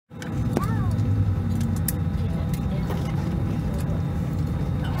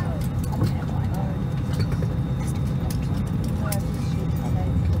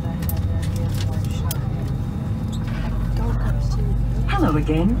Hello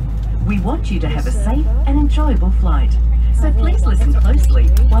again. We want you to have a safe and enjoyable flight. So please listen closely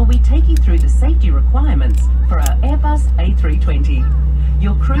while we take you through the safety requirements for our Airbus A320.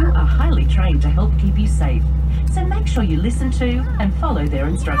 Your crew are highly trained to help keep you safe, so make sure you listen to and follow their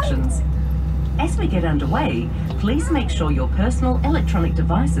instructions. As we get underway, please make sure your personal electronic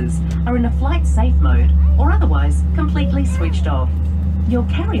devices are in a flight safe mode or otherwise completely switched off. Your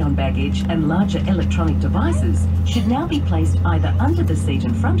carry-on baggage and larger electronic devices should now be placed either under the seat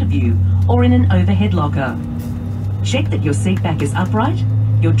in front of you or in an overhead locker. Check that your seat back is upright,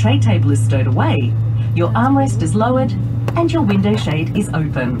 your tray table is stowed away, your armrest is lowered, and your window shade is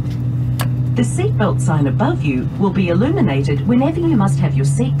open. The seatbelt sign above you will be illuminated whenever you must have your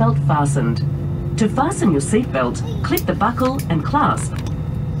seatbelt fastened. To fasten your seatbelt, clip the buckle and clasp,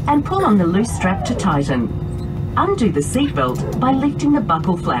 and pull on the loose strap to tighten. Undo the seatbelt by lifting the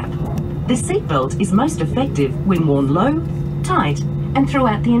buckle flap. The seatbelt is most effective when worn low, tight, and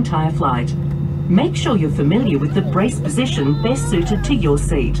throughout the entire flight. Make sure you're familiar with the brace position best suited to your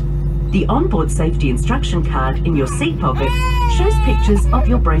seat. The onboard safety instruction card in your seat pocket shows pictures of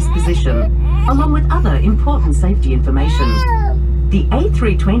your brace position, along with other important safety information. The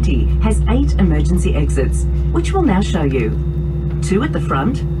A320 has 8 emergency exits, which we'll now show you. 2 at the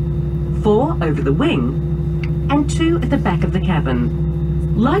front, 4 over the wing, and 2 at the back of the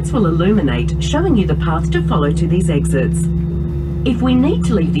cabin. Lights will illuminate, showing you the path to follow to these exits. If we need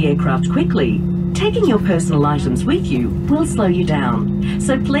to leave the aircraft quickly, taking your personal items with you will slow you down,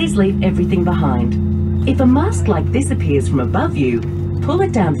 so please leave everything behind. If a mask like this appears from above you, pull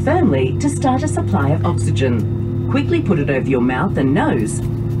it down firmly to start a supply of oxygen. Quickly put it over your mouth and nose,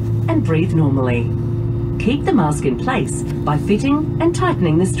 and breathe normally. Keep the mask in place by fitting and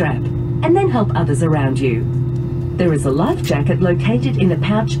tightening the strap, and then help others around you. There is a life jacket located in the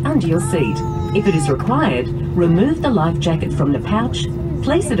pouch under your seat. If it is required, remove the life jacket from the pouch,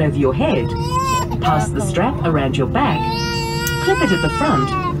 place it over your head, pass the strap around your back, clip it at the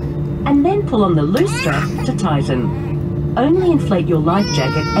front, and then pull on the loose strap to tighten. Only inflate your life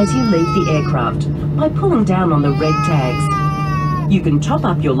jacket as you leave the aircraft by pulling down on the red tags. You can top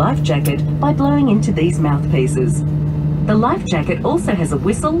up your life jacket by blowing into these mouthpieces. The life jacket also has a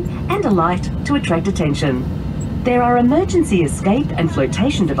whistle and a light to attract attention. There are emergency escape and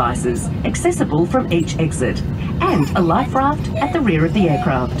flotation devices accessible from each exit, and a life raft at the rear of the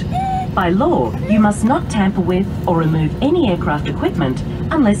aircraft. By law, you must not tamper with or remove any aircraft equipment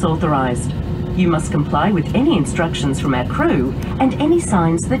unless authorised. You must comply with any instructions from our crew and any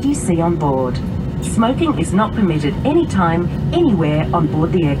signs that you see on board. Smoking is not permitted anytime, anywhere on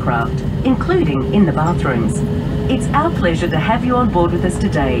board the aircraft, including in the bathrooms. It's our pleasure to have you on board with us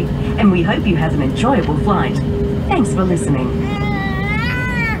today, and we hope you have an enjoyable flight. Thanks for listening.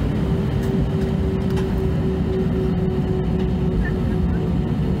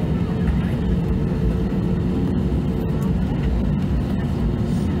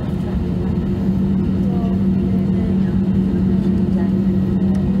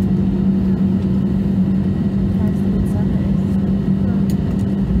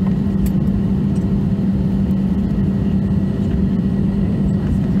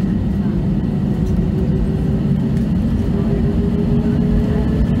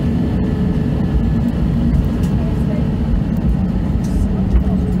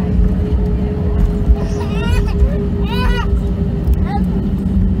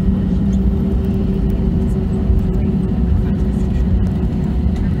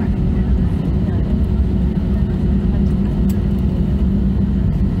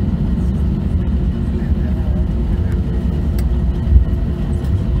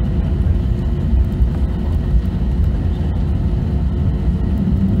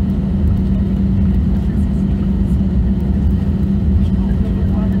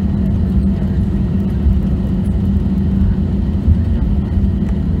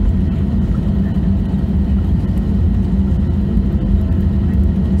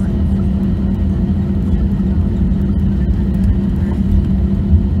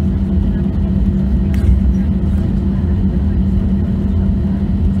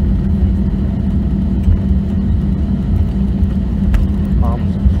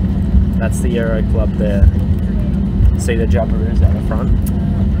 That's the Aero Club there. See the jumperoos out the front?